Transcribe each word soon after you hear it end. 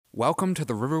Welcome to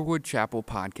the Riverwood Chapel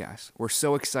podcast. We're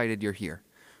so excited you're here.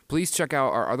 Please check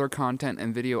out our other content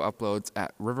and video uploads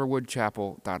at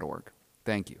riverwoodchapel.org.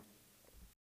 Thank you.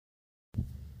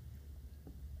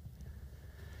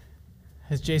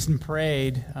 As Jason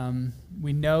prayed,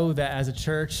 we know that as a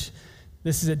church,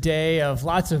 this is a day of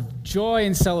lots of joy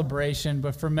and celebration,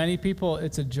 but for many people,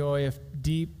 it's a joy of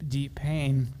deep, deep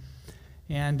pain.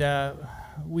 And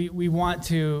we want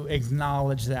to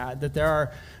acknowledge that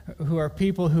there are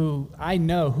people who I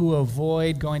know who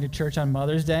avoid going to church on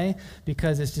Mother's Day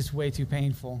because it's just way too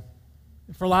painful.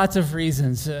 For lots of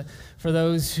reasons. For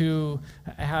those who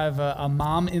have a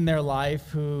mom in their life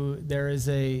who there is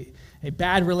a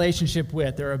bad relationship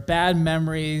with, there are bad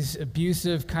memories,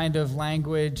 abusive kind of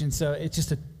language, and so it's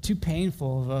just too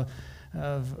painful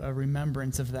of a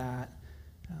remembrance of that.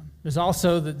 There's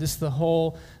also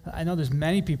I know there's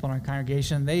many people in our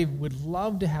congregation, they would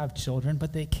love to have children,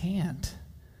 but they can't.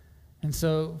 And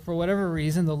so for whatever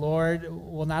reason, the Lord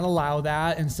will not allow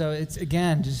that, and so it's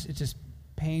just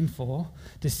painful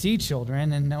to see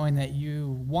children and knowing that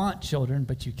you want children,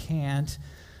 but you can't.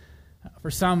 For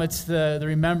some, it's the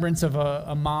remembrance of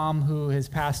a mom who has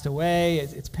passed away.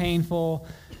 It's painful.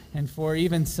 And for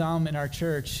even some in our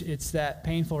church, it's that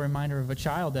painful reminder of a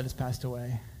child that has passed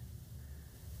away.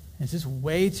 It's just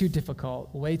way too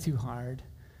difficult, way too hard.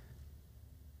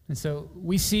 And so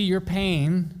we see your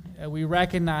pain. We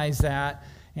recognize that.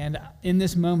 And in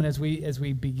this moment, as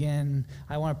we begin,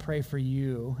 I want to pray for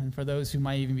you. And for those who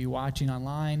might even be watching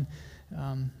online,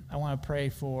 I want to pray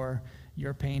for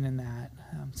your pain in that.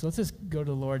 So let's just go to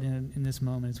the Lord in this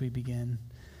moment as we begin.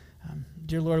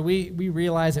 Dear Lord, we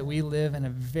realize that we live in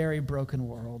a very broken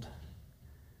world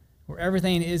where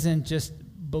everything isn't just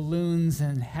balloons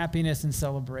and happiness and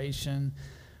celebration,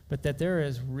 but that there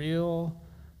is real,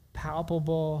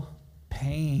 palpable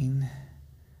pain.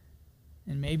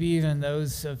 And maybe even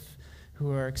those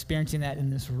who are experiencing that in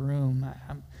this room.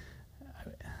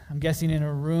 I'm guessing in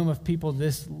a room of people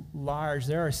this large,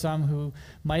 there are some who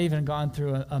might even have gone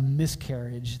through a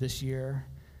miscarriage this year,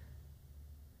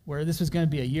 where this was going to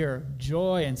be a year of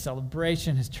joy and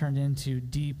celebration has turned into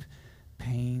deep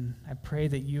pain. I pray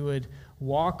that you would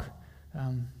walk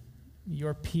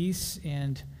your peace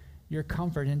and your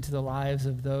comfort into the lives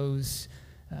of those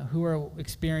who are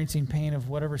experiencing pain of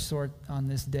whatever sort on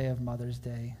this day of Mother's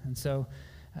Day. And so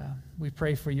we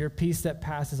pray for your peace that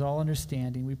passes all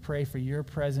understanding. We pray for your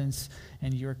presence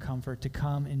and your comfort to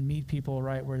come and meet people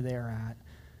right where they're at.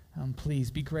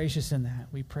 Please be gracious in that.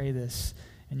 We pray this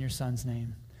in your Son's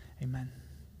name. Amen.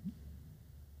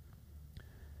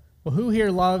 Well, who here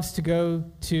loves to go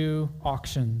to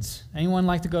auctions? Anyone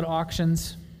like to go to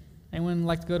auctions? Anyone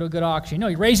like to go to a good auction? You know,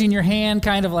 you're raising your hand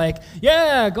kind of like,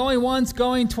 yeah, going once,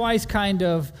 going twice kind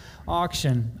of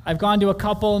auction. I've gone to a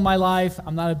couple in my life.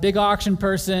 I'm not a big auction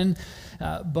person,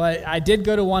 but I did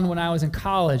go to one when I was in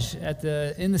college.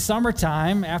 In the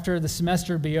summertime, after the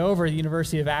semester would be over, the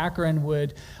University of Akron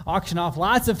would auction off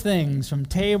lots of things, from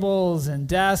tables and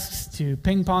desks to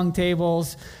ping pong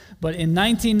tables. But in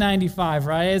 1995,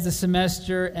 right as the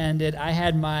semester ended, I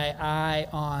had my eye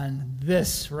on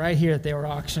this right here that they were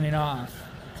auctioning off.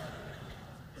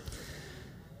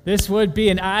 This would be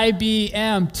an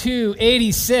IBM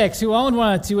 286. Who owned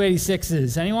one of the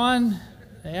 286s? Anyone?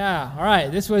 Yeah, all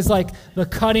right. This was like the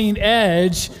cutting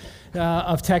edge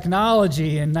of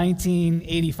technology in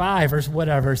 1985 or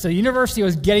whatever. So the university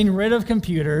was getting rid of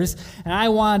computers, and I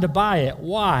wanted to buy it.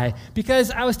 Why?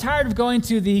 Because I was tired of going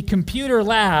to the computer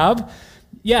lab.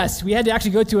 Yes, we had to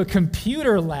actually go to a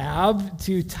computer lab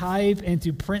to type and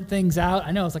to print things out.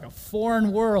 I know, it's like a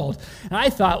foreign world. And I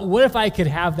thought, what if I could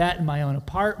have that in my own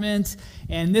apartment?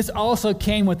 And this also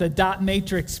came with a dot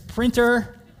matrix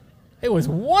printer. It was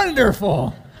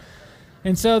wonderful.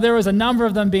 And so there was a number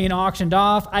of them being auctioned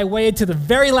off. I waited to the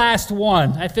very last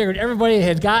one. I figured everybody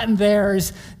had gotten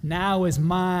theirs. Now is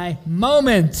my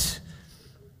moment.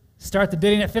 Start the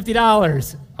bidding at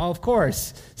 $50. Oh, of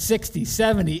course. 60,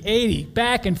 70, 80,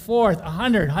 back and forth,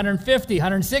 100, 150,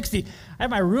 160. I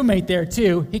had my roommate there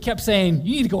too. He kept saying,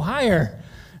 you need to go higher.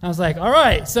 I was like, all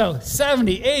right, so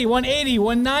 70, 80, 180,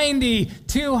 190,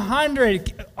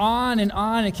 200, on and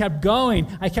on. It kept going.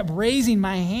 I kept raising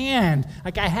my hand.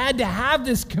 Like I had to have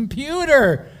this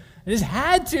computer. I just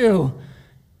had to.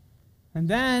 And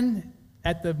then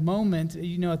at the moment,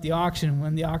 at the auction,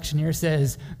 when the auctioneer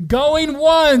says, going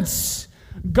once,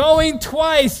 going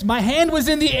twice, my hand was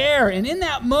in the air. And in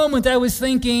that moment, I was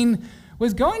thinking,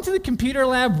 was going to the computer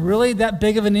lab really that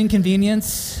big of an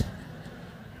inconvenience?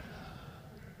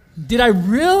 Did I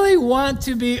really want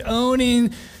to be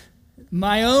owning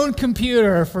my own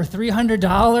computer for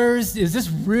 $300? Is this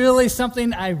really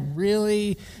something I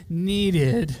really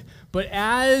needed? But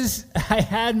as I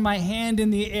had my hand in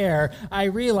the air, I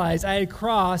realized I had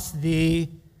crossed the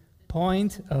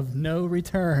point of no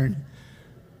return.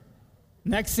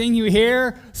 Next thing you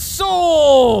hear,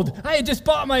 sold! I had just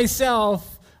bought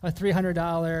myself a $300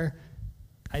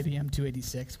 IBM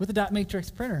 286 with a dot matrix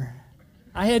printer.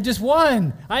 I had just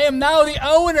won. I am now the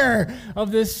owner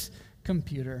of this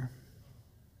computer.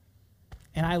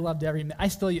 And I loved every minute.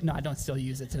 I don't still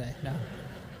use it today, no.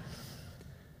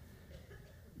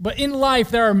 But in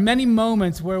life, there are many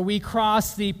moments where we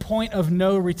cross the point of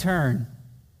no return.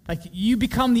 Like you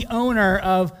become the owner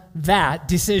of that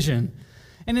decision.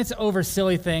 And it's over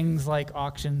silly things like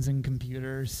auctions and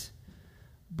computers.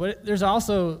 But there's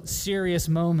also serious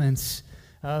moments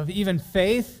of even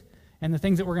faith and the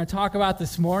things that we're going to talk about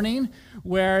this morning,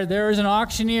 where there is an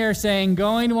auctioneer saying,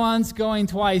 going once, going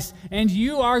twice, and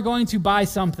you are going to buy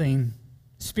something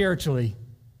spiritually.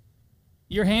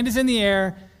 Your hand is in the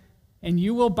air, and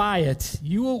you will buy it.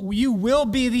 You will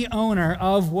be the owner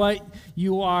of what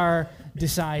you are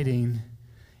deciding.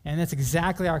 And that's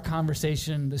exactly our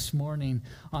conversation this morning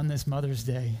on this Mother's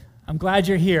Day. I'm glad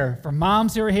you're here. For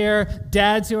moms who are here,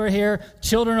 dads who are here,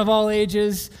 children of all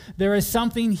ages, there is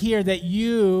something here that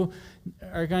you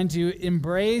are going to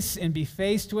embrace and be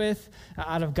faced with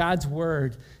out of God's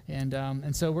Word.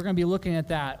 And so we're going to be looking at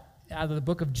that out of the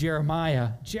book of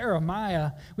Jeremiah.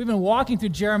 Jeremiah, we've been walking through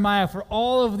Jeremiah for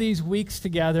all of these weeks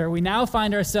together. We now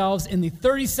find ourselves in the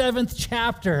 37th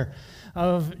chapter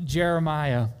of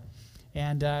Jeremiah.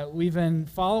 And we've been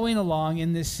following along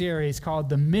in this series called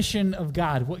The Mission of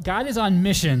God. God is on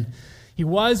mission. He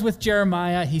was with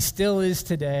Jeremiah. He still is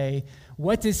today.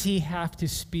 What does he have to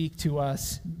speak to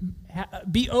us?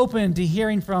 Be open to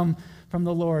hearing from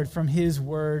the Lord, from his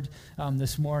word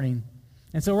this morning.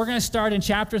 And so we're going to start in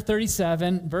chapter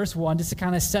 37, verse 1, just to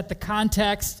kind of set the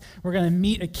context. We're going to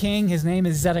meet a king. His name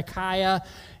is Zedekiah.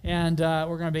 And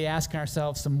we're going to be asking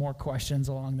ourselves some more questions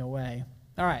along the way.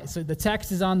 All right, so the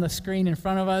text is on the screen in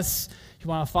front of us. If you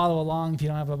want to follow along, if you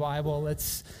don't have a Bible,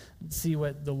 let's see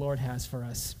what the Lord has for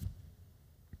us.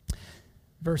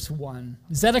 Verse 1,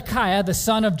 Zedekiah, the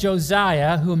son of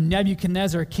Josiah, whom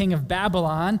Nebuchadnezzar, king of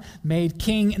Babylon, made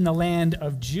king in the land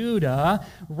of Judah,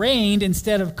 reigned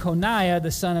instead of Coniah,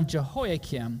 the son of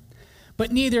Jehoiakim.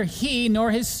 But neither he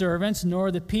nor his servants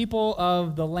nor the people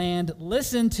of the land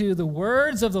listened to the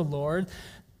words of the Lord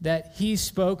that he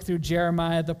spoke through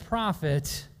Jeremiah the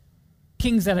prophet.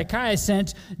 King Zedekiah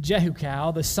sent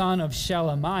Jehukal, the son of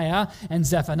Shelemiah, and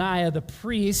Zephaniah the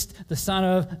priest, the son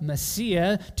of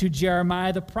Maaseiah, to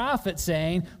Jeremiah the prophet,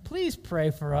 saying, "Please pray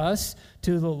for us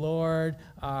to the Lord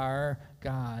our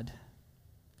God."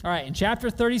 All right, in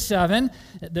chapter 37,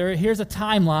 here's a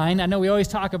timeline. I know we always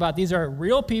talk about these are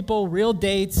real people, real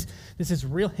dates. This is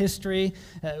real history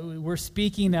we're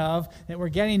speaking of, that we're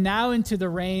getting now into the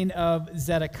reign of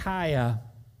Zedekiah.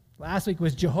 Last week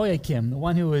was Jehoiakim, the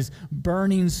one who was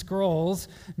burning scrolls.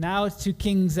 Now it's to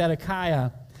King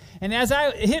Zedekiah. And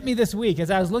it hit me this week,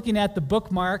 as I was looking at the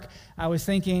bookmark, I was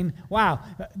thinking, wow,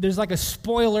 there's like a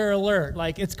spoiler alert,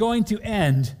 like it's going to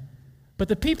end. But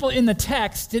the people in the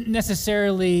text didn't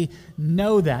necessarily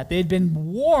know that. They'd been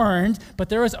warned, but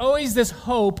there was always this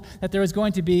hope that there was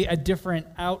going to be a different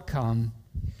outcome.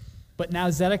 But now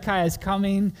Zedekiah is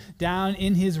coming down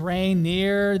in his reign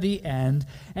near the end,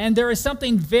 and there is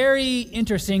something very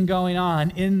interesting going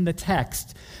on in the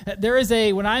text. There is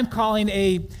what I'm calling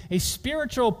a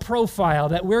spiritual profile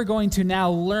that we're going to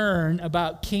now learn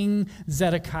about King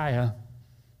Zedekiah.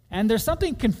 And there's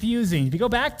something confusing. If you go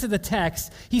back to the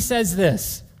text, he says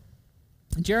this.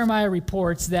 Jeremiah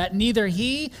reports that neither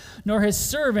he nor his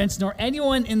servants nor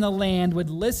anyone in the land would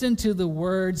listen to the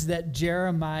words that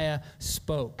Jeremiah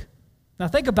spoke. Now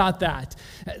think about that.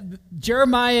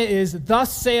 Jeremiah is,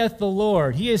 "Thus saith the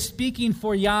Lord." He is speaking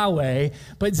for Yahweh,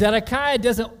 but Zedekiah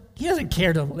doesn't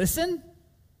care to listen.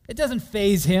 It doesn't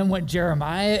faze him what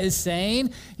Jeremiah is saying.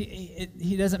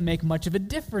 He doesn't make much of a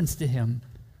difference to him.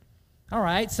 All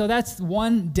right, so that's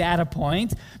one data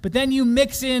point. But then you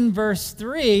mix in verse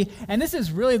 3, and this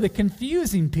is really the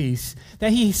confusing piece,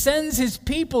 that he sends his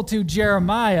people to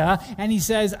Jeremiah, and he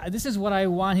says, this is what I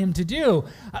want him to do.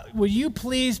 Will you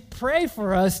please pray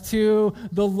for us to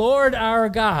the Lord our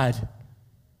God?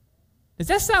 Does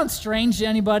that sound strange to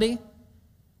anybody?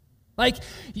 Like,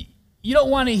 you don't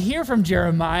want to hear from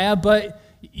Jeremiah, but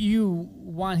you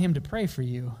want him to pray for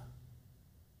you.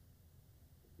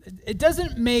 It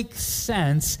doesn't make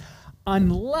sense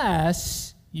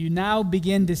unless you now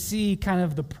begin to see kind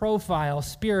of the profile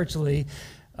spiritually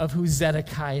of who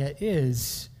Zedekiah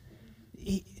is.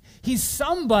 He's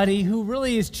somebody who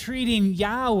really is treating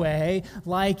Yahweh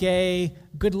like a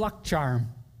good luck charm.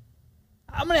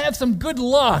 I'm going to have some good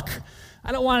luck.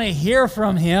 I don't want to hear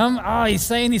from him. Oh, he's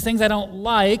saying these things I don't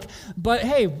like. But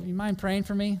hey, you mind praying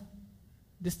for me?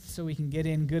 Just so we can get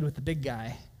in good with the big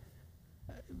guy.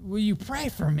 Will you pray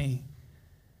for me?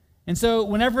 And so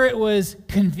whenever it was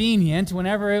convenient,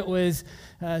 whenever it was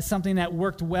something that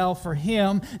worked well for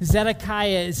him,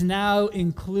 Zedekiah is now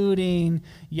including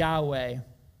Yahweh.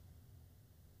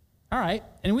 All right,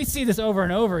 and we see this over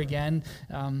and over again.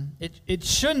 It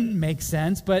shouldn't make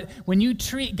sense, but when you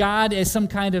treat God as some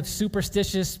kind of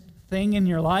superstitious thing in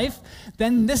your life,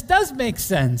 then this does make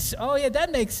sense. Oh yeah,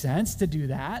 that makes sense to do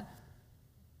that.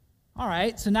 All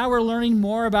right, so now we're learning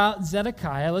more about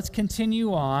Zedekiah. Let's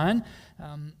continue on.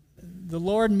 The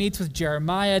Lord meets with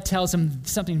Jeremiah, tells him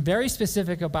something very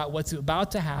specific about what's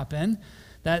about to happen,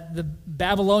 that the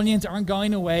Babylonians aren't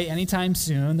going away anytime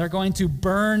soon. They're going to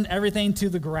burn everything to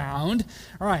the ground.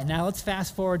 All right, now let's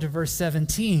fast forward to verse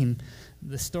 17.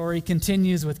 The story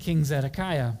continues with King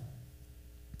Zedekiah.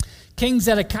 King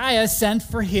Zedekiah sent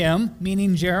for him,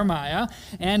 meaning Jeremiah,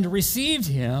 and received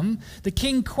him. The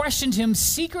king questioned him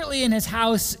secretly in his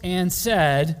house and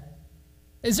said,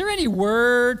 "Is there any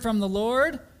word from the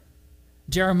Lord?"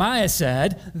 Jeremiah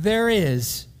said, "There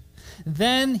is."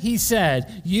 Then he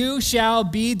said, "You shall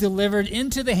be delivered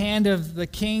into the hand of the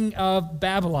king of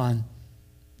Babylon."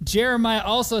 Jeremiah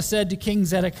also said to King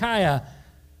Zedekiah,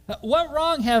 "What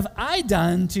wrong have I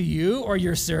done to you or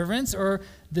your servants or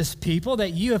this people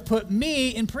that you have put me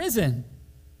in prison?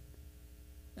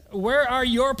 Where are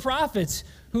your prophets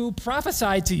who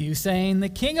prophesied to you, saying, 'The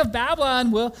king of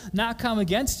Babylon will not come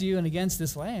against you and against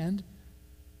this land'?"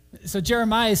 So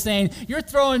Jeremiah is saying, you're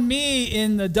throwing me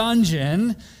in the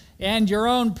dungeon, and your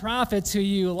own prophets who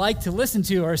you like to listen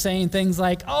to are saying things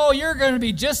like, "Oh, you're going to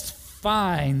be just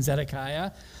fine,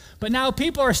 Zedekiah." But now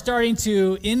people are starting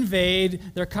to invade.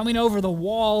 They're coming over the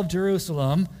wall of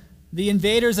Jerusalem. The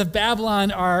invaders of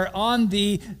Babylon are on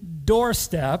the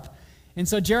doorstep. And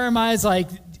so Jeremiah's like,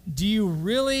 do you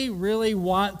really, really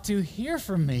want to hear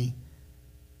from me?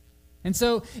 And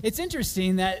so it's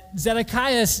interesting that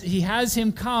Zedekiah, he has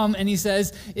him come and he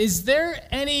says, "Is there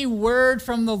any word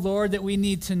from the Lord that we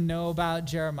need to know about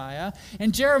Jeremiah?"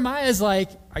 And Jeremiah is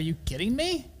like, "Are you kidding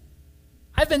me?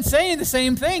 I've been saying the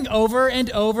same thing over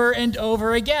and over and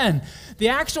over again." The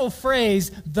actual phrase,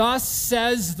 "Thus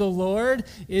says the Lord,"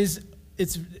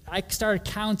 I started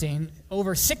counting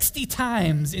over 60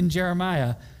 times in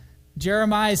Jeremiah.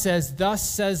 Jeremiah says, "Thus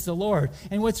says the Lord."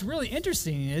 And what's really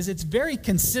interesting is it's very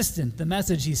consistent, the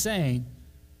message he's saying.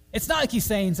 It's not like he's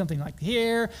saying something like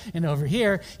here and over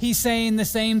here. He's saying the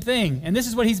same thing. And this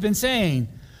is what he's been saying.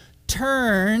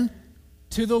 Turn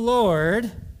to the Lord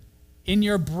in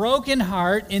your broken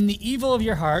heart, in the evil of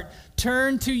your heart.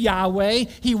 Turn to Yahweh.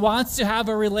 He wants to have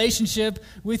a relationship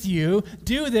with you.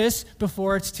 Do this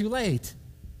before it's too late.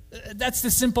 That's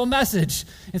the simple message.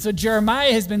 And so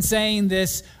Jeremiah has been saying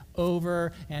this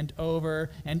over and over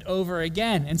and over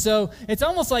again. And so it's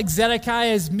almost like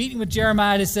Zedekiah is meeting with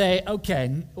Jeremiah to say,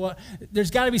 okay, well,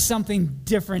 there's got to be something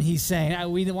different, he's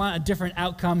saying. We want a different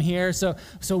outcome here. So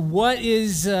what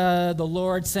is the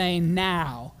Lord saying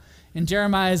now? And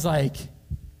Jeremiah is like,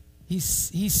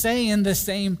 he's saying the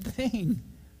same thing.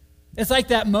 It's like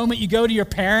that moment you go to your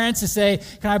parents to say,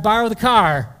 "Can I borrow the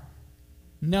car?"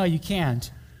 No, you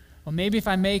can't. Well, maybe if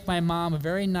I make my mom a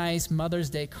very nice Mother's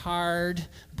Day card,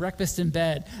 breakfast in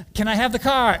bed. Can I have the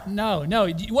car? No.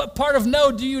 What part of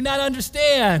no do you not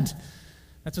understand?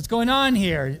 That's what's going on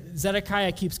here.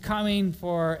 Zedekiah keeps coming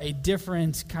for a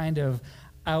different kind of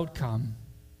outcome.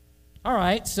 All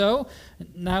right, so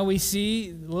now we see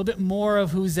a little bit more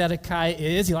of who Zedekiah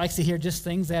is. He likes to hear just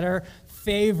things that are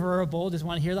favorable, doesn't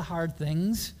want to hear the hard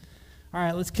things. All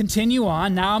right, let's continue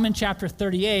on. Now I'm in chapter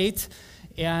 38.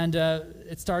 And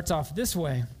it starts off this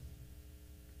way.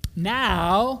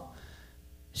 Now,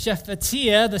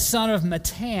 Shephatiah, the son of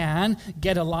Matan,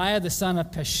 Gedaliah, the son of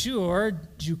Pashur,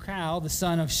 Jukal, the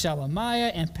son of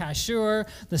Shelemiah, and Pashur,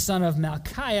 the son of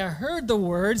Malchiah, heard the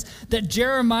words that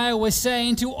Jeremiah was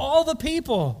saying to all the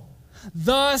people.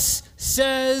 "Thus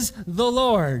says the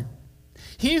Lord,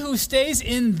 he who stays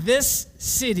in this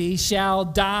city shall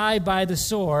die by the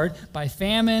sword, by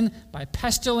famine, by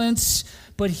pestilence.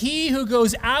 But he who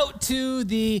goes out to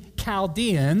the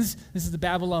Chaldeans," this is the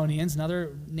Babylonians,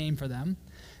 another name for them,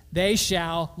 "they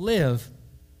shall live.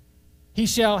 He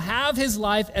shall have his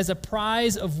life as a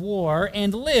prize of war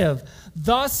and live.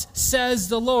 Thus says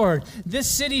the Lord, this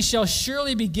city shall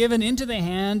surely be given into the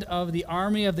hand of the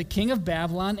army of the king of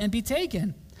Babylon and be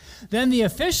taken. Then the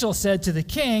official said to the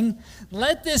king,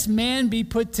 "Let this man be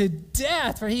put to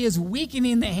death, for he is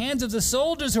weakening the hands of the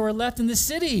soldiers who are left in the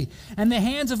city and the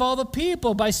hands of all the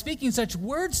people by speaking such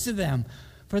words to them.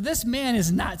 For this man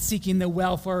is not seeking the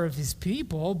welfare of his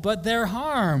people, but their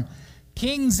harm."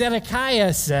 King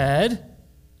Zedekiah said,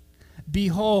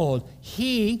 "Behold,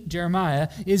 he, Jeremiah,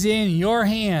 is in your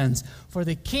hands, for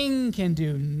the king can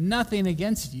do nothing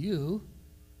against you."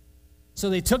 So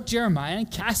they took Jeremiah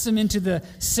and cast him into the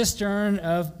cistern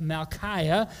of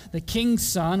Malchiah, the king's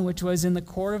son, which was in the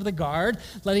court of the guard,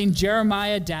 letting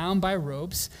Jeremiah down by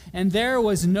ropes. And there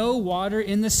was no water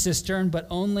in the cistern, but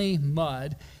only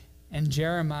mud. And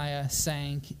Jeremiah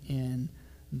sank in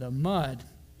the mud.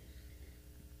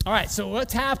 All right, so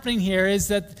what's happening here is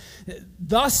that,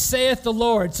 "Thus saith the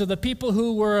Lord." So the people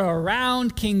who were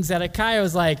around King Zedekiah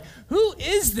was like, "Who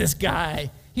is this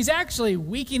guy? He's actually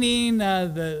weakening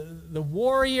the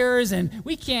warriors, and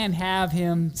we can't have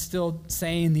him still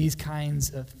saying these kinds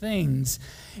of things."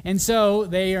 And so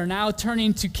they are now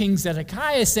turning to King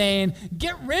Zedekiah saying,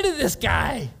 "Get rid of this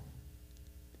guy."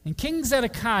 And King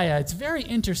Zedekiah, it's very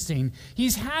interesting.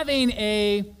 He's having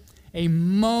a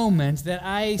moment that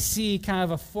I see kind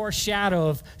of a foreshadow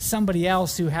of somebody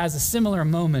else who has a similar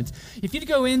moment. If you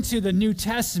go into the New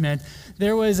Testament,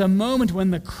 there was a moment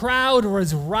when the crowd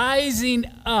was rising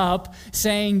up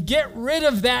saying, "Get rid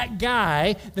of that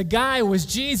guy." The guy was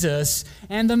Jesus,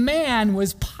 and the man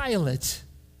was Pilate.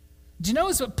 Do you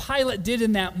notice what Pilate did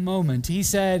in that moment? He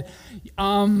said,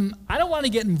 "I don't want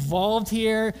to get involved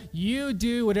here. You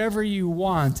do whatever you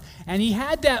want." And he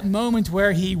had that moment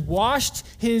where he washed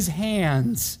his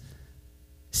hands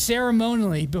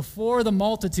ceremonially before the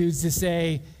multitudes to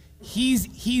say,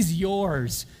 he's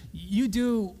yours. You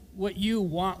do what you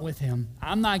want with him.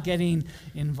 I'm not getting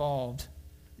involved.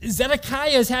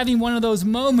 Zedekiah is having one of those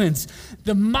moments.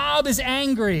 The mob is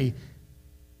angry.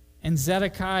 And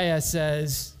Zedekiah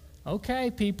says, "Okay,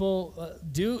 people,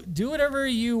 do whatever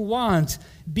you want.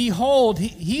 Behold,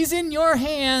 he's in your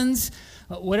hands,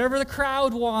 whatever the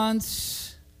crowd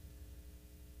wants."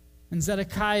 And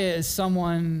Zedekiah is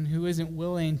someone who isn't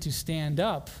willing to stand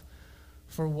up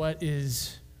for what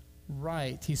is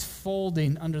right. He's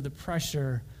folding under the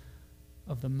pressure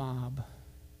of the mob.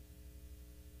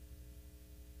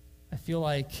 I feel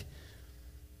like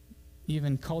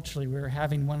even culturally we're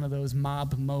having one of those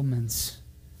mob moments.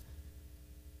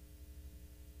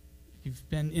 You've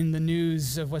been in the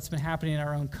news of what's been happening in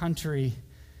our own country.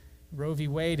 Roe v.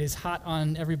 Wade is hot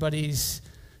on everybody's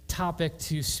topic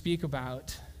to speak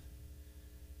about.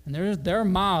 And there are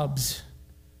mobs,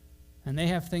 and they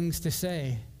have things to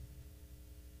say.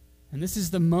 And this is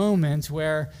the moment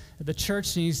where the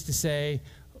church needs to say,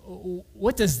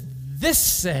 "What does this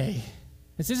say?"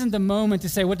 This isn't the moment to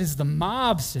say, "What does the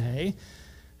mob say?"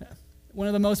 One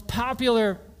of the most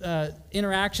popular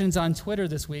interactions on Twitter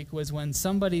this week was when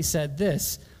somebody said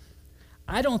this: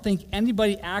 "I don't think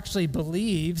anybody actually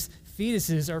believes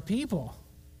fetuses are people."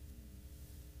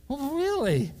 Well,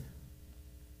 really?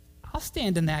 I'll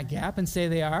stand in that gap and say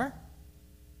they are.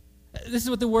 This is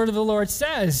what the word of the Lord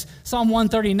says. Psalm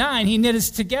 139, he knit us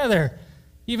together.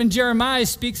 Even Jeremiah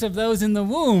speaks of those in the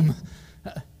womb.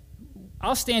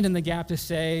 I'll stand in the gap to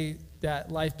say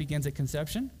that life begins at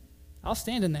conception. I'll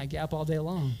stand in that gap all day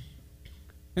long.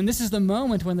 And this is the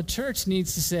moment when the church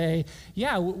needs to say,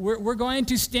 yeah, we're going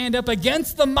to stand up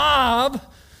against the mob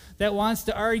that wants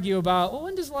to argue about, well,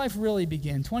 when does life really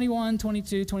begin? 21,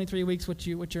 22, 23 weeks? What's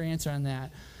your answer on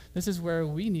that? This is where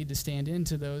we need to stand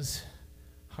into those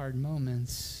hard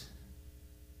moments.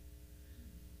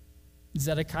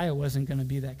 Zedekiah wasn't going to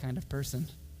be that kind of person.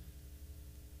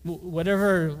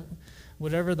 Whatever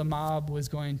the mob was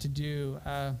going to do,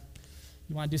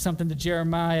 you want to do something to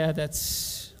Jeremiah,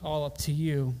 that's all up to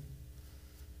you.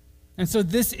 And so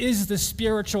this is the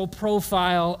spiritual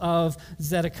profile of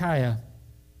Zedekiah.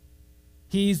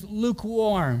 He's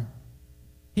lukewarm.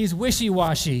 He's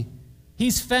wishy-washy.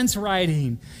 He's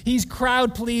fence-riding. He's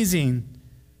crowd-pleasing.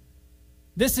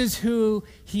 This is who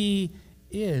he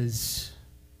is.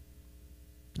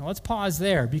 Now let's pause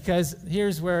there, because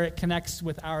here's where it connects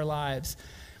with our lives.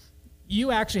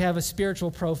 You actually have a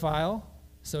spiritual profile.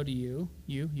 So do you.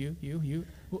 You.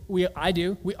 I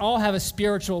do. We all have a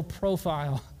spiritual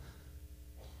profile.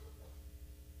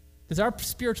 Does our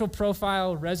spiritual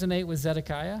profile resonate with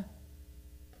Zedekiah?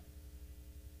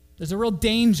 There's a real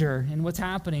danger in what's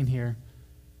happening here.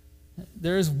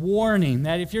 There's warning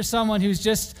that if you're someone who's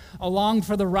just along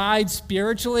for the ride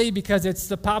spiritually because it's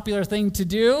the popular thing to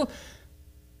do,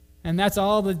 and that's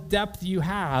all the depth you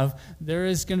have, there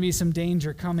is going to be some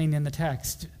danger coming in the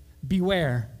text.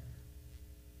 Beware.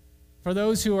 For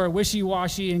those who are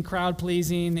wishy-washy and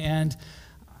crowd-pleasing, and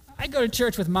I go to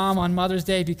church with Mom on Mother's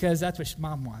Day because that's what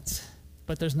Mom wants,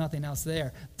 but there's nothing else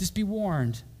there. Just be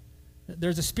warned.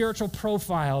 There's a spiritual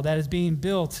profile that is being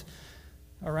built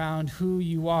around who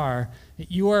you are.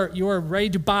 You are ready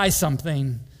to buy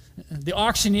something. The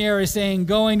auctioneer is saying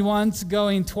going once,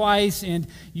 going twice, and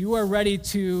you are ready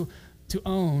to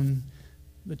own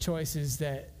the choices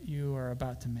that you are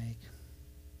about to make.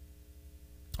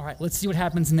 All right, let's see what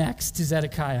happens next to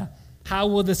Zedekiah. How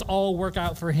will this all work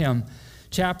out for him?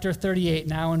 Chapter 38,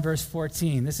 now in verse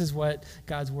 14. This is what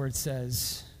God's word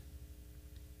says.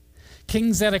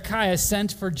 King Zedekiah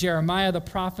sent for Jeremiah the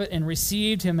prophet and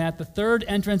received him at the third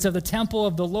entrance of the temple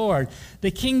of the Lord.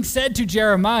 The king said to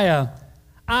Jeremiah,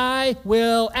 I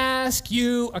will ask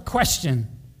you a question.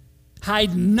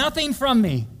 Hide nothing from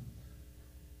me.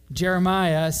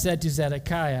 Jeremiah said to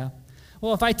Zedekiah,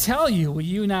 well, if I tell you, will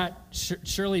you not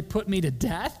surely put me to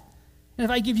death? And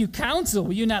if I give you counsel,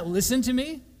 will you not listen to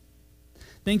me?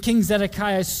 Then King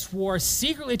Zedekiah swore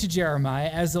secretly to Jeremiah,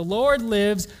 as the Lord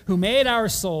lives, who made our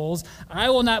souls,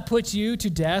 I will not put you to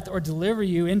death or deliver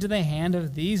you into the hand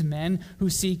of these men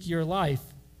who seek your life.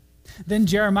 Then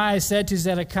Jeremiah said to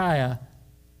Zedekiah,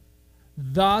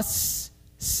 thus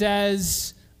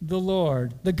says the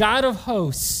Lord, the God of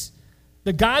hosts,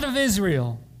 the God of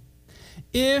Israel,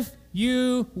 if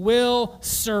you will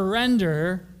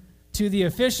surrender to the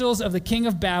officials of the king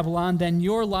of Babylon, then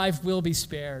your life will be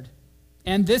spared.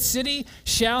 And this city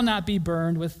shall not be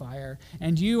burned with fire,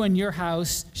 and you and your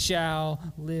house shall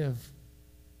live.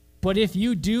 But if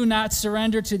you do not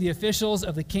surrender to the officials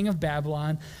of the king of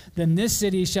Babylon, then this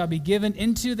city shall be given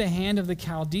into the hand of the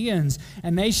Chaldeans,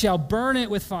 and they shall burn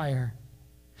it with fire,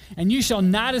 and you shall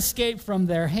not escape from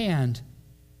their hand.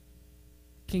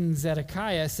 King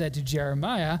Zedekiah said to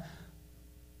Jeremiah,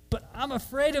 but I'm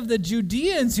afraid of the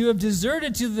Judeans who have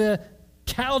deserted to the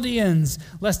Chaldeans,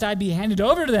 lest I be handed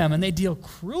over to them and they deal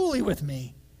cruelly with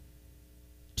me.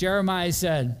 Jeremiah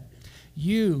said,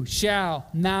 you shall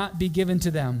not be given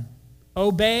to them.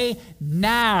 Obey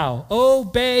now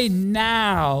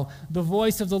the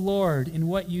voice of the Lord in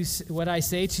what I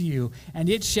say to you, and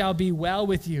it shall be well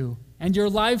with you, and your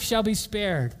life shall be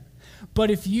spared. But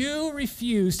if you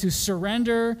refuse to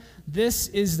surrender, this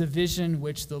is the vision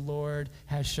which the Lord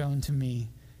has shown to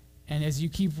me. And as you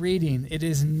keep reading, it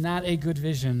is not a good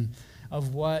vision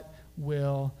of what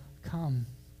will come.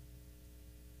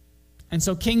 And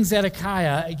so King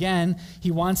Zedekiah, again,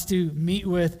 he wants to meet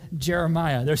with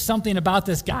Jeremiah. There's something about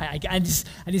this guy. I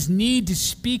just need to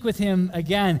speak with him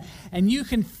again. And you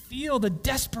can feel the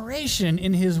desperation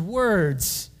in his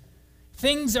words.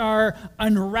 Things are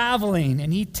unraveling.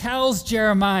 And he tells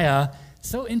Jeremiah,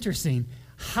 so interesting,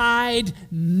 hide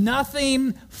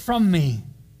nothing from me.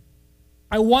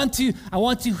 I want to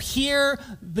hear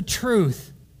the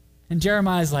truth. And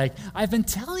Jeremiah's like, I've been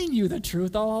telling you the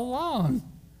truth all along.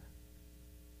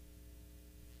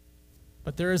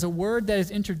 But there is a word that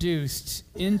is introduced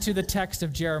into the text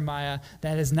of Jeremiah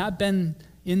that has not been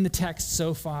in the text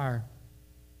so far.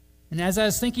 And as I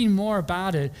was thinking more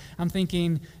about it, I'm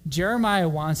thinking Jeremiah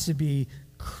wants to be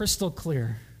crystal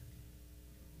clear.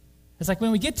 It's like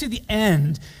when we get to the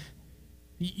end,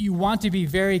 you want to be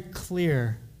very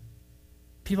clear.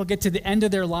 People get to the end of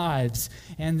their lives,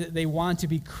 and they want to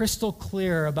be crystal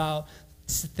clear about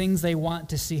things they want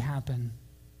to see happen.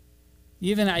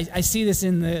 Even I see this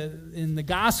in the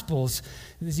Gospels.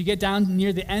 As you get down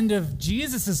near the end of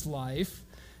Jesus' life,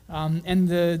 and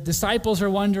the disciples are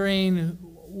wondering,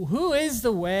 who is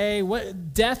the way?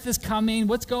 What death is coming?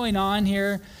 What's going on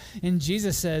here? And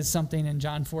Jesus says something in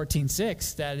John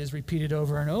 14:6 that is repeated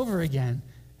over and over again.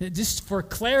 Just for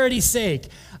clarity's sake,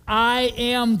 I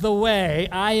am the way,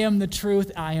 I am the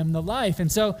truth, I am the life.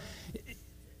 And so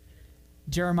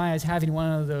Jeremiah is having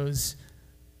one of those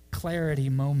clarity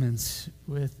moments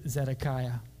with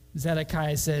Zedekiah.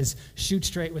 Zedekiah says, shoot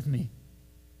straight with me.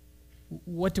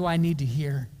 What do I need to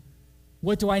hear?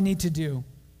 What do I need to do?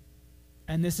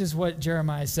 And this is what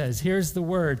Jeremiah says. Here's the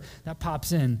word that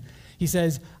pops in. He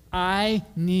says, I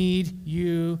need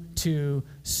you to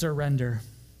surrender.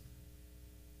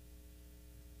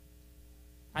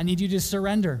 I need you to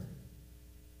surrender.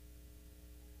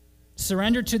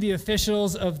 Surrender to the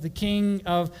officials of the king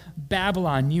of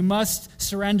Babylon. You must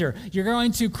surrender. You're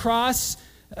going to cross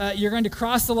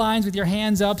the lines with your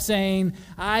hands up, saying,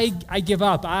 I give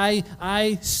up.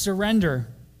 I surrender.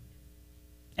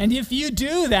 And if you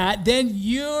do that, then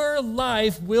your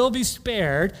life will be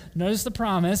spared. Notice the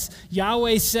promise.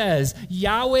 Yahweh says,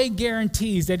 Yahweh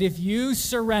guarantees that if you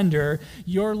surrender,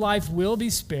 your life will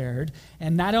be spared.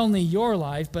 And not only your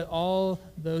life, but all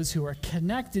those who are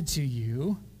connected to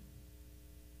you.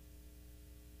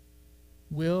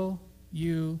 Will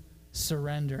you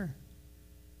surrender.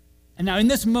 And now in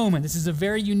this moment, this is a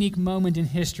very unique moment in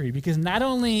history, because not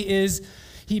only is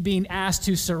he being asked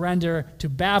to surrender to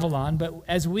Babylon, but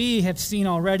as we have seen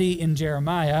already in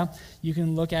Jeremiah, you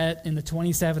can look at it in the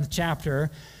 27th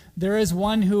chapter, there is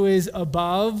one who is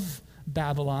above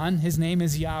Babylon. His name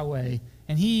is Yahweh.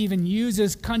 And he even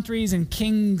uses countries and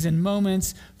kings and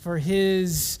moments to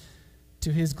his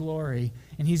glory.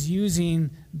 And he's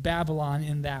using Babylon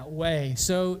in that way.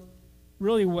 So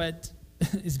really what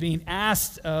is being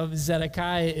asked of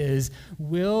Zedekiah is,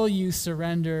 will you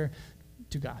surrender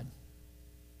to God?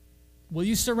 Will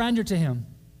you surrender to him?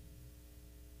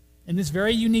 In this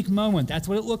very unique moment, that's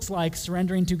what it looks like,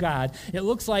 surrendering to God. It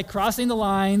looks like crossing the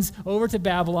lines over to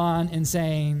Babylon and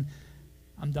saying,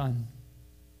 I'm done.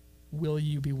 Will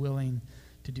you be willing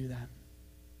to do that?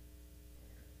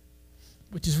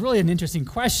 Which is really an interesting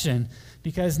question,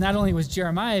 because not only was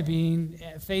Jeremiah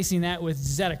facing that with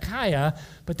Zedekiah,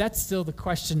 but that's still the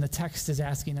question the text is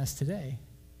asking us today.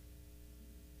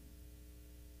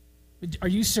 Are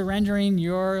you surrendering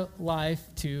your life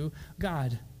to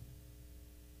God?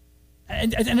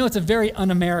 And I know it's a very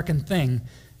un-American thing.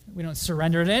 We don't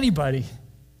surrender to anybody.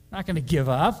 We're not going to give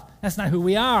up. That's not who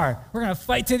we are. We're going to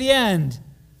fight to the end.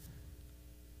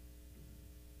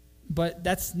 But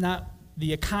that's not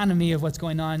the economy of what's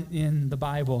going on in the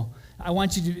Bible. I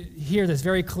want you to hear this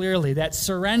very clearly, that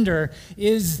surrender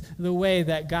is the way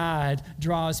that God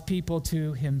draws people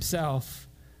to himself.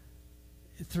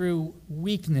 Through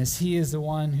weakness, he is the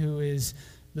one who is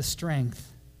the strength.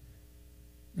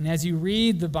 And as you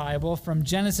read the Bible from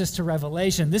Genesis to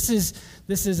Revelation, this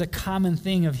is a common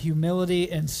thing of humility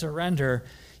and surrender,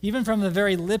 even from the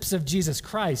very lips of Jesus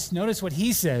Christ. Notice what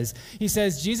he says. He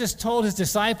says, Jesus told his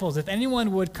disciples, if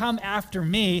anyone would come after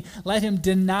me, let him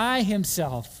deny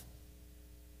himself.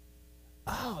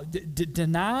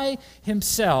 Deny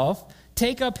himself,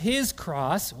 take up his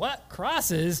cross. What?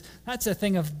 Crosses? That's a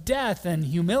thing of death and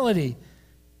humility.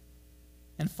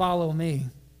 And follow me.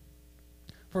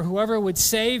 For whoever would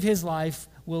save his life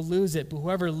will lose it, but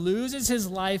whoever loses his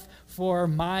life for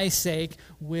my sake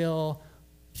will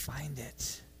find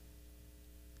it.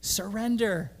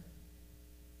 Surrender.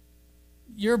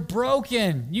 You're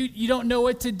broken. You don't know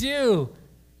what to do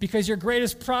because your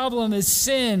greatest problem is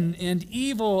sin and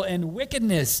evil and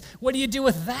wickedness. What do you do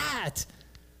with that?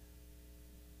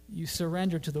 You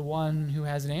surrender to the one who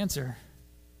has an answer.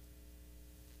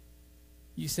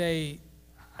 You say,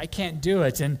 I can't do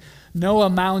it. And no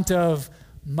amount of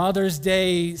Mother's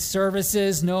Day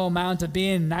services, no amount of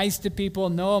being nice to people,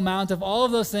 no amount of all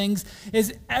of those things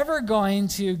is ever going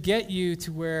to get you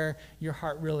to where your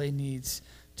heart really needs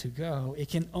to go. It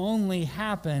can only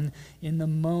happen in the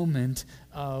moment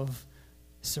of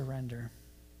surrender.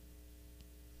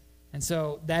 And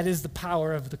so that is the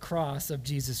power of the cross of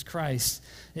Jesus Christ.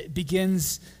 It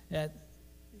begins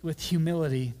with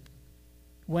humility.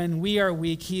 When we are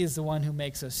weak, he is the one who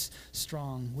makes us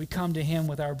strong. We come to him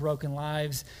with our broken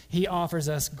lives. He offers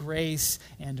us grace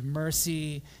and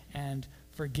mercy and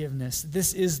forgiveness.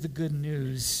 This is the good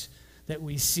news that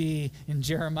we see in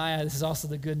Jeremiah. This is also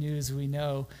the good news we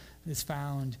know is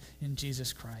found in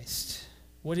Jesus Christ.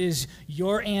 What is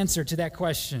your answer to that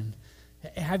question?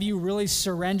 Have you really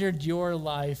surrendered your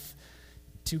life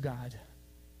to God?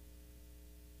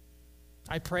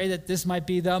 I pray that this might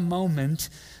be the moment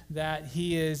that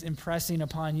he is impressing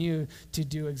upon you to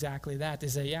do exactly that. To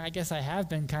say, yeah, I guess I have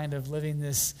been kind of living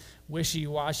this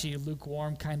wishy-washy,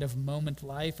 lukewarm kind of moment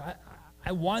life.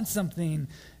 I want something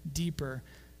deeper.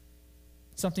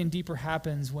 Something deeper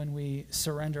happens when we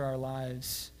surrender our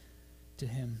lives to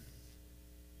him.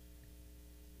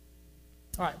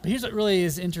 All right, but here's what really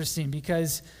is interesting,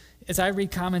 because as I read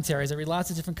commentaries, I read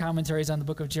lots of different commentaries on the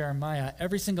book of Jeremiah.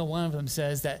 Every single one of them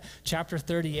says that chapter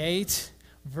 38,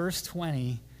 verse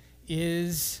 20,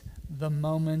 is the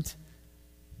moment.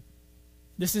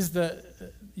 This is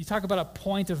you talk about a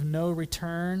point of no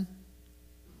return.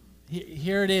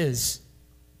 Here it is.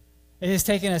 It has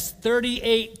taken us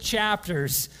 38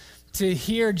 chapters to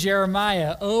hear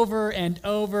Jeremiah over and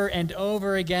over and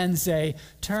over again say,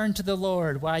 turn to the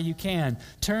Lord while you can.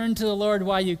 Turn to the Lord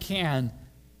while you can.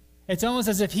 It's almost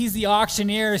as if he's the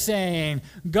auctioneer saying,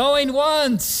 going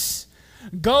once,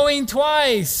 going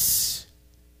twice.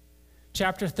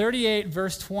 Chapter 38,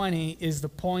 verse 20 is the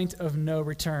point of no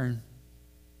return.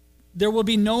 There will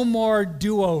be no more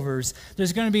do-overs.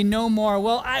 There's going to be no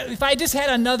more, if I just had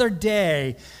another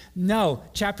day. No,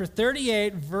 chapter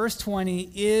 38, verse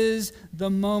 20 is the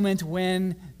moment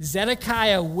when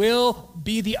Zedekiah will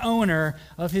be the owner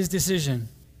of his decision.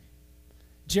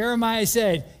 Jeremiah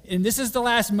said, and this is the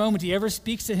last moment he ever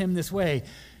speaks to him this way,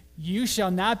 You shall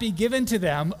not be given to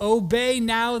them. Obey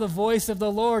now the voice of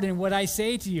the Lord in what I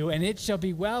say to you, and it shall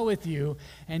be well with you,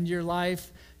 and your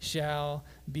life shall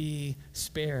be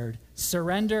spared.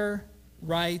 Surrender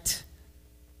right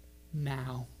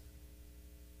now.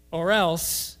 Or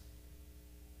else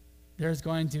there's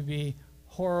going to be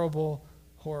horrible,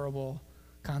 horrible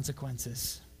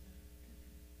consequences.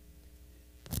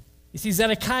 You see,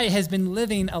 Zedekiah has been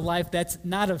living a life that's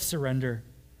not of surrender.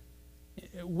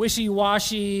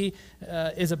 Wishy-washy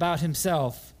is about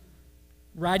himself.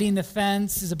 Riding the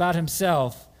fence is about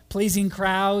himself. Pleasing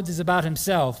crowds is about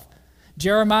himself.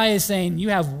 Jeremiah is saying, you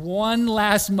have one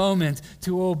last moment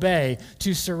to obey,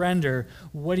 to surrender.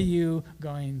 What are you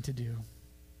going to do?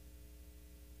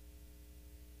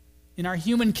 In our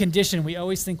human condition, we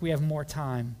always think we have more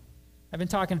time. I've been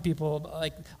talking to people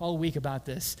like all week about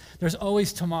this. There's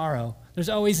always tomorrow. There's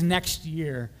always next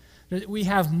year. We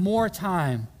have more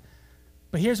time.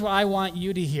 But here's what I want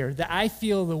you to hear, that I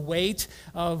feel the weight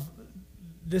of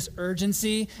this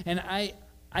urgency, and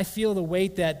I feel the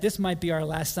weight that this might be our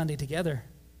last Sunday together.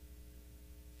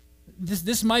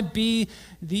 This might be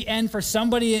the end for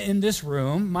somebody in this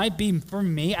room, might be for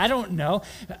me, I don't know.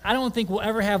 I don't think we'll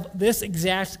ever have this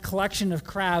exact collection of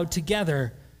crowd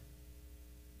together.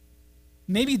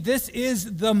 Maybe this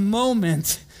is the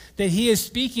moment that he is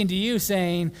speaking to you,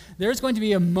 saying, there's going to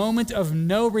be a moment of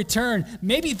no return.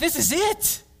 Maybe this is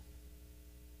it.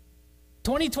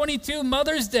 2022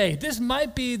 Mother's Day. This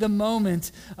might be the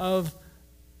moment of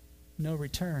no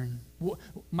return.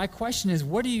 My question is,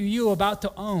 what are you about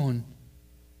to own?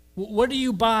 What are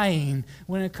you buying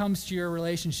when it comes to your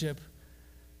relationship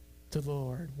to the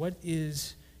Lord? What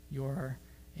is your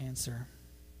answer?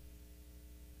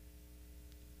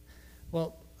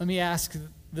 Well, let me ask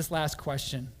this last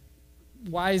question.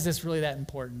 Why is this really that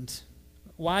important?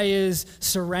 Why is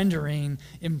surrendering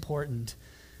important?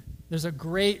 There's a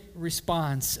great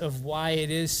response of why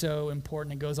it is so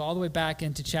important. It goes all the way back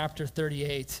into chapter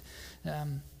 38.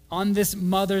 On this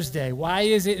Mother's Day, why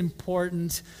is it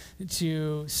important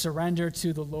to surrender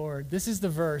to the Lord? This is the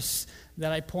verse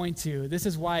that I point to. This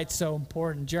is why it's so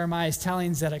important. Jeremiah is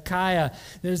telling Zedekiah,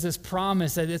 there's this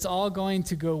promise that it's all going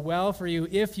to go well for you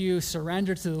if you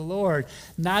surrender to the Lord.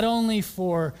 Not only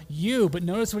for you, but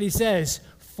notice what he says,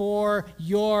 for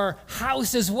your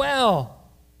house as well.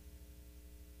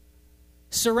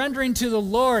 Surrendering to the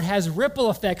Lord has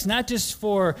ripple effects, not just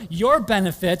for your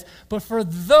benefit, but for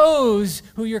those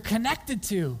who you're connected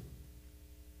to.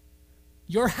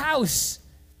 Your house.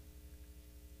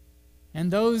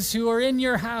 And those who are in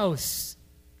your house.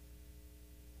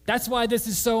 That's why this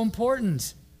is so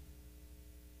important.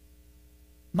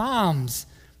 Moms,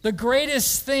 the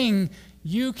greatest thing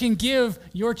you can give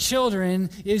your children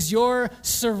is your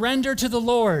surrender to the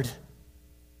Lord.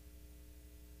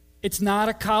 It's not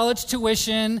a college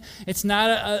tuition. It's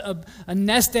not a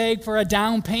nest egg for a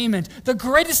down payment. The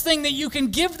greatest thing that you can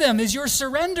give them is your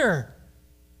surrender.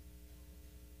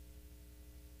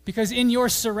 Because in your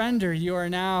surrender, you are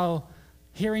now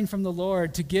hearing from the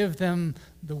Lord to give them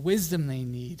the wisdom they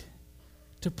need,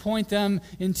 to point them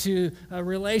into a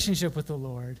relationship with the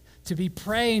Lord, to be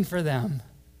praying for them.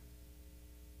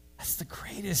 That's the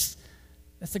greatest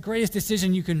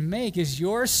decision you can make, is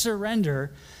your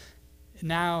surrender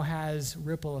now has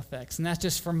ripple effects. And that's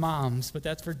just for moms, but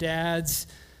that's for dads.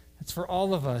 That's for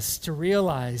all of us to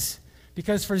realize.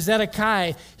 Because for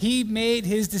Zedekiah, he made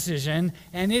his decision,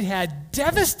 and it had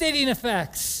devastating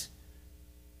effects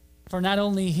for not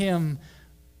only him,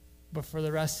 but for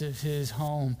the rest of his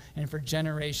home and for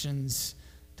generations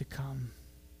to come.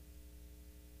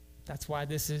 That's why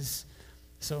this is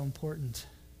so important.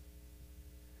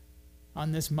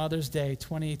 On this Mother's Day,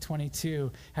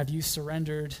 2022, have you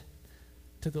surrendered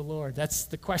to the Lord? That's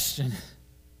the question.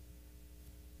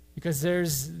 Because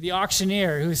there's the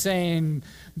auctioneer who's saying,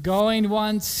 going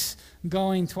once,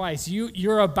 going twice.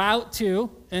 You're about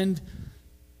to, and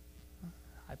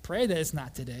I pray that it's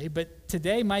not today, but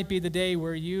today might be the day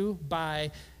where you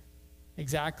buy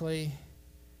exactly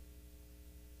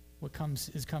what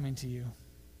is coming to you.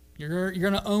 You're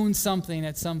going to own something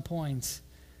at some point.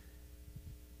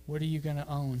 What are you going to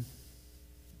own?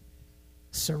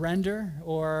 Surrender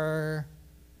or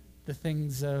the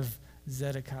things of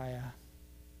Zedekiah?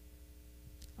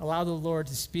 Allow the Lord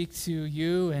to speak to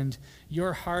you and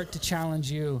your heart to challenge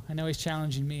you. I know he's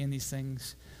challenging me in these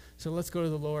things. So let's go to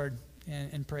the Lord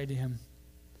and pray to him.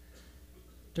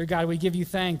 Dear God, we give you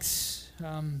thanks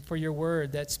for your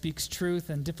word that speaks truth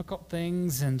and difficult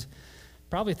things and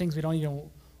probably things we don't even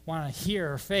want to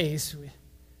hear or face.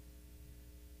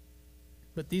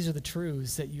 But these are the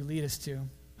truths that you lead us to.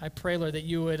 I pray, Lord, that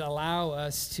you would allow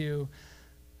us to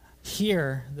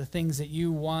hear the things that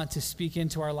you want to speak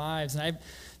into our lives. And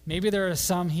maybe there are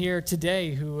some here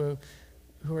today who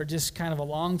are just kind of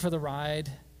along for the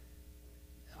ride.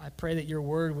 I pray that your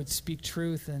word would speak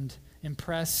truth and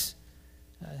impress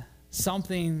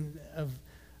something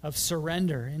of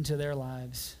surrender into their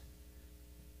lives.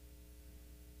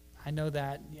 I know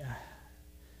that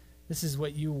this is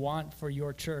what you want for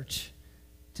your church,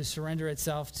 to surrender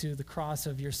itself to the cross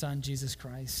of your Son, Jesus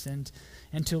Christ, and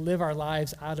to live our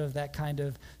lives out of that kind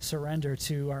of surrender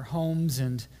to our homes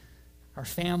and our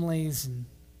families and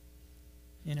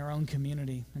in our own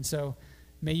community. And so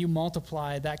may you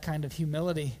multiply that kind of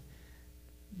humility,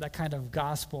 that kind of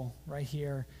gospel right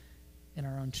here in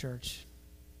our own church.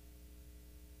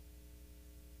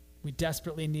 We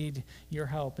desperately need your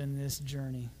help in this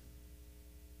journey.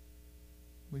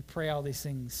 We pray all these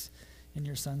things in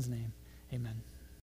your Son's name. Amen.